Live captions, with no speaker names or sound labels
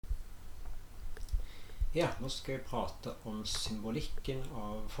Ja, nå skal jeg prate om symbolikken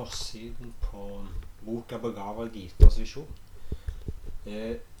av forsiden på boka Bhagavad Gitas Visjon.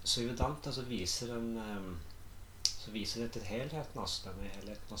 Så i Vedanta så viser det til helheten, altså denne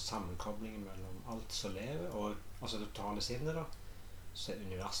helheten og sammenkoblingen mellom alt som lever, og altså det totale sinnet da, så er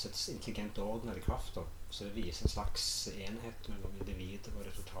universets intelligente orden eller kraft da. Så det viser en slags enhet mellom individet og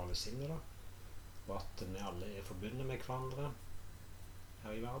det totale sinnet da, og at vi alle er forbundet med hverandre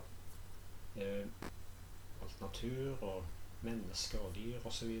her i verden. Alt natur og mennesker og dyr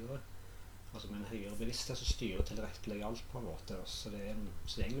og så videre. Altså med en høyere bevissthet som styrer og tilrettelegger alt på en måte. Så det er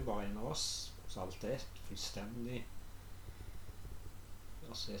egentlig bare en av oss. Så alt er et fullstendig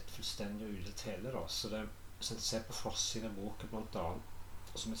og udelt hele da. Så det hvis en ser på forsiden av boken blant annet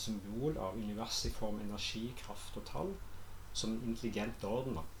som et symbol av universet i form av energi, kraft og tall som en intelligent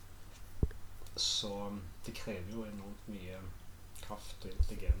orden da. Så det krever jo enormt mye kraft og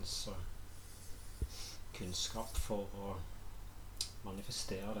intelligens og kunnskap for å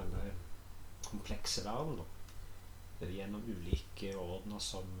manifestere denne komplekse verden da. Gjennom ulike ordener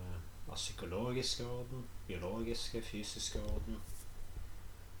som psykologiske orden, biologiske, fysiske orden,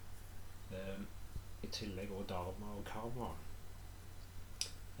 i tillegg også dharma og karma.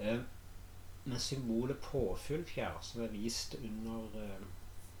 Men symbolet påfyllfjær som er vist under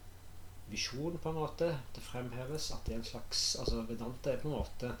visjon på en måte, det fremheves at det er en slags, altså Vedanta er på en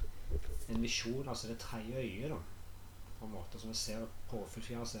måte en visjon, altså det tredje øyet da, på en måte som vi ser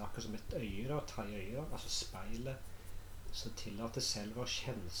påfyllfjær, så er det akkurat som et øye da, tredje øye da, altså speilet som tillater selv å ha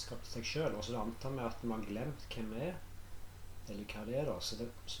kjennskap til seg selv, og så det antar vi at man har glemt hvem vi er, eller hva det er da, så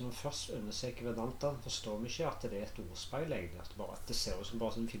når vi først undersøker Vedanta, forstår vi ikke at det er et ordspeil egentlig, at det ser ut som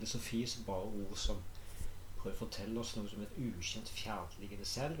bare en filosofi, som bare ord som prøver å fortelle oss noe som et ukjent fjernliggende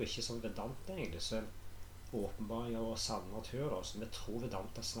selv, og ikke som Vedanta egentlig, så åpenbaring av vår sanne natur da, så vi tror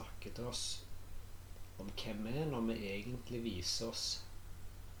Vedanta snakker til oss om hvem vi er når vi egentlig viser oss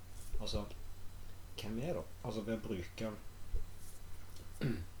altså hvem vi er da, altså ved å bruke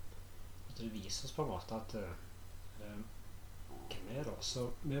at det viser oss på en måte at hvem vi er da, så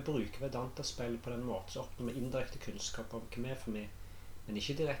ved å bruke Vedanta speil på den måten så oppnår vi indirekte kunnskap om hvem vi er for meg, men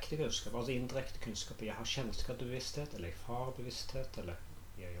ikke direkte kunnskap, altså indirekte kunnskap, jeg har kjennskap til bevissthet, eller jeg har bevissthet, eller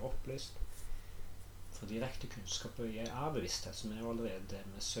jeg er opplyst. For direkte kunnskap og jeg er bevissthet, som er jo allerede det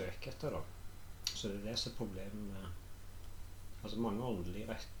vi søker etter da. Så det er det som er problemet med altså mange åndelige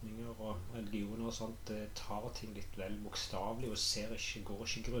retninger og religioner og sånt, det tar ting litt vel bokstavelig og går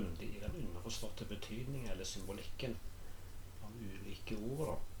ikke grundig i den underforståtte betydningen eller symbolikken av ulike ord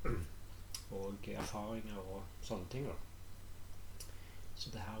da, og erfaringer og sånne ting da. Så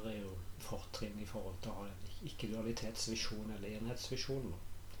det her er jo fortrinn i forhold til å ha en ikke-dualitetsvisjon eller enhetsvisjon da.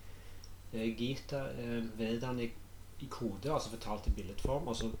 Gita Vedan i kode, altså fortalt i billedform,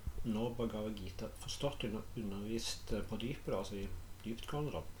 altså når Bhagavad Gita forstått undervist på dypet, altså i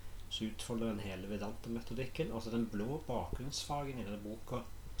dyptgående da, så utfolder den hele Vedanta-metodikken, altså den blå bakgrunnsfargen i denne boka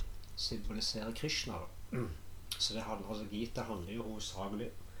symboliserer Krishna da. Så det handler, altså Gita handler jo hovedsakelig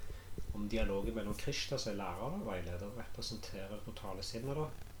om dialogen mellom Krishna som er lærer og veileder, representerer det totale sinnet da,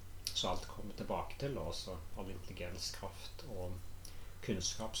 så alt kommer tilbake til da, altså all intelligens, kraft og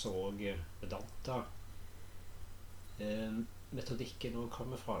kunnskap som også Vedanta metodikken også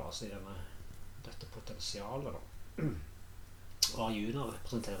kommer fra da, altså i dette potensialet da. Og Arjuna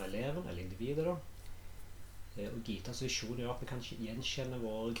representerer eleven eller individet da, og Gitas visjon gjør at vi kan ikke gjenkjenne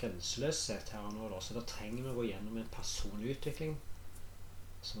vår grenseløshet her og nå da, så da trenger vi å gå gjennom en personlig utvikling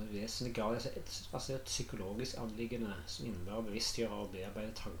som er vesentlig grad, altså et psykologisk anliggende som innebærer bevisstgjøre og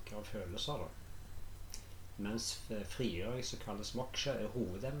bearbeide tanker og følelser da. Mens frigjøring som kalles moksha er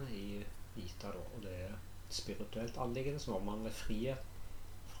hovedemnet i Gita da, og det er et spirituelt anliggende som omhandler frihet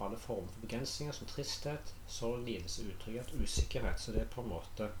fra alle former for begrensninger som tristhet, sorg, lidelse, utrygghet og usikkerhet, så det er på en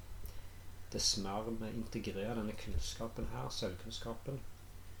måte det smør med å integrere denne kunnskapen her, selvkunnskapen,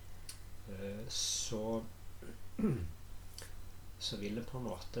 så vil det på en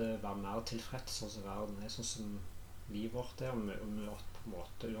måte være mer tilfreds sånn som verden er, sånn som livet vårt er, og vi på en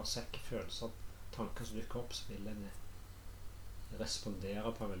måte uansett følelser, tanker som dukker opp, så vil en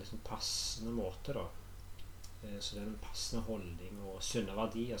respondere på en veldig sånn passende måte da. Så det er en passende holdning og sunne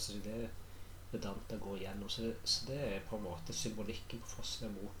verdier, så det er det Vedanta går igjennom, så det er på en måte symbolikken på forsiden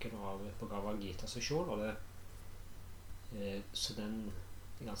av boken av Bhagavad Gitas Visjon, så den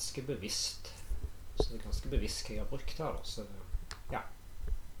er ganske bevisst, hva jeg har brukt her da, så ja.